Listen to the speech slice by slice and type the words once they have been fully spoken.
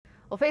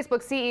Well,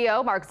 Facebook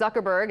CEO Mark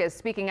Zuckerberg is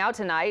speaking out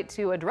tonight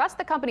to address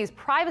the company's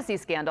privacy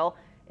scandal,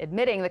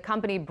 admitting the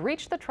company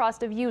breached the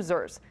trust of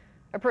users.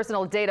 Their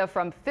personal data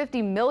from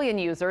 50 million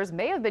users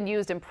may have been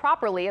used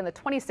improperly in the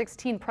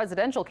 2016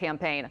 presidential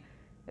campaign.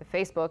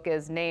 Facebook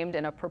is named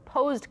in a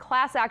proposed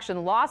class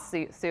action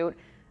lawsuit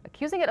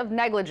accusing it of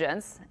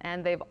negligence,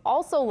 and they've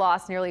also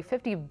lost nearly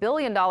 $50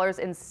 billion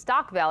in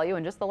stock value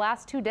in just the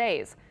last 2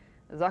 days.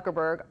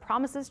 Zuckerberg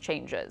promises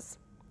changes.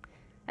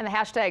 And the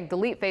hashtag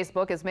Delete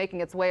Facebook is making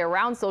its way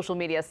around social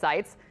media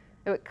sites.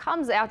 It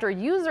comes after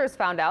users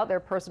found out their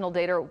personal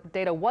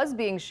data was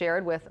being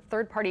shared with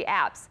third-party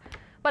apps.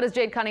 But as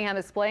Jade Cunningham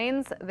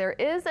explains, there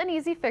is an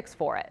easy fix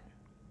for it.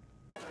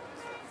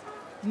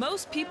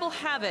 Most people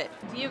have it.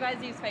 Do you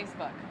guys use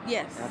Facebook?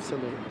 Yes.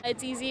 Absolutely.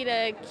 It's easy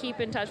to keep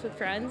in touch with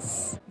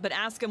friends. But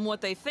ask them what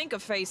they think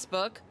of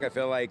Facebook. I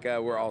feel like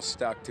we're all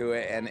stuck to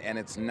it, and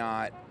it's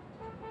not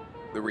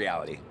the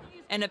reality.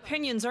 And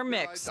opinions are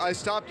mixed. I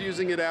stopped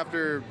using it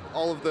after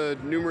all of the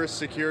numerous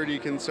security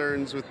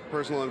concerns with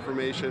personal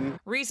information.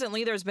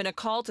 Recently, there's been a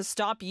call to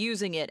stop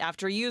using it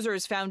after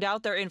users found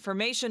out their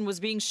information was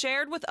being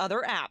shared with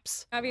other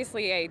apps.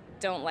 Obviously, I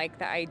don't like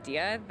the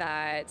idea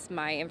that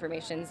my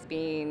information's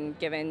being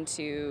given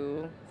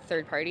to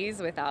third parties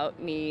without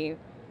me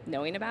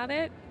knowing about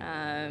it.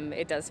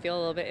 It does feel a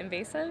little bit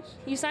invasive.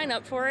 You sign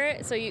up for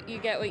it, so you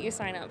get what you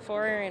sign up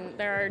for, and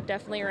there are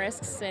definitely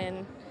risks.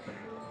 And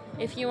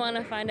if you want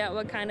to find out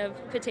what kind of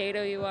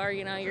potato you are,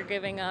 you're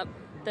giving up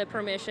the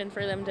permission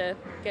for them to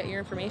get your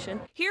information.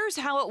 Here's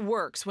how it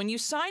works. When you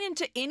sign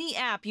into any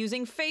app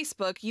using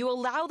Facebook, you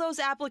allow those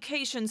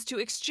applications to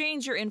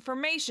exchange your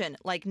information,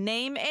 like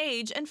name,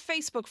 age, and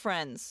Facebook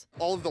friends.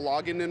 All of the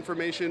login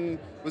information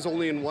was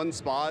only in one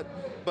spot,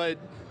 but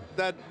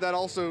that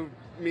also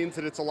means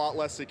that it's a lot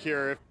less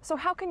secure. So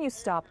how can you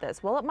stop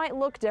this? Well, it might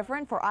look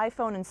different for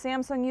iPhone and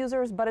Samsung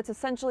users, but it's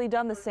essentially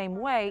done the same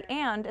way,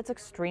 and it's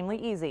extremely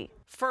easy.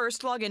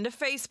 First, log into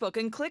Facebook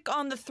and click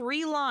on the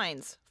 3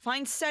 lines.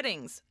 Find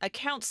Settings,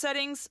 Account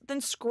Settings,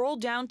 then scroll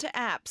down to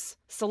Apps.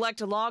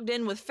 Select Logged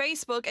In with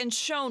Facebook, and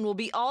shown will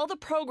be all the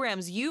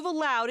programs you've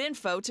allowed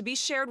info to be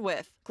shared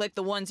with. Click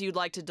the ones you'd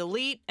like to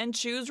delete and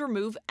choose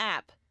Remove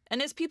App.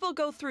 And as people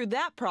go through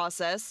that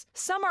process,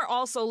 some are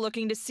also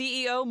looking to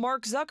CEO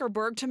Mark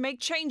Zuckerberg to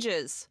make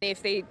changes.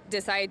 If they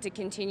decide to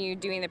continue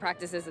doing the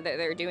practices that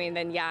they're doing,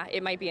 then yeah,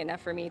 it might be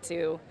enough for me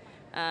to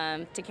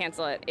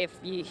cancel it. If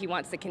he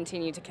wants to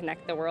continue to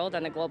connect the world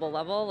on a global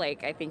level,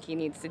 I think he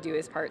needs to do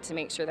his part to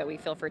make sure that we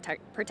feel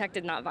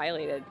protected, not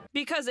violated.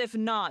 Because if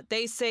not,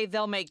 they say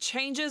they'll make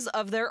changes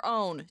of their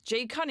own.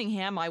 Jade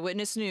Cunningham,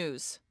 Eyewitness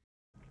News.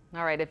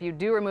 All right, if you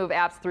do remove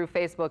apps through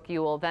Facebook,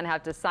 you will then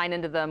have to sign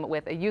into them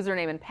with a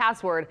username and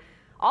password.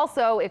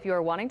 Also, if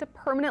you're wanting to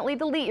permanently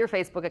delete your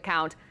Facebook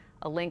account,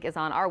 a link is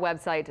on our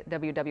website,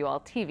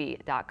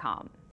 WWLTV.com.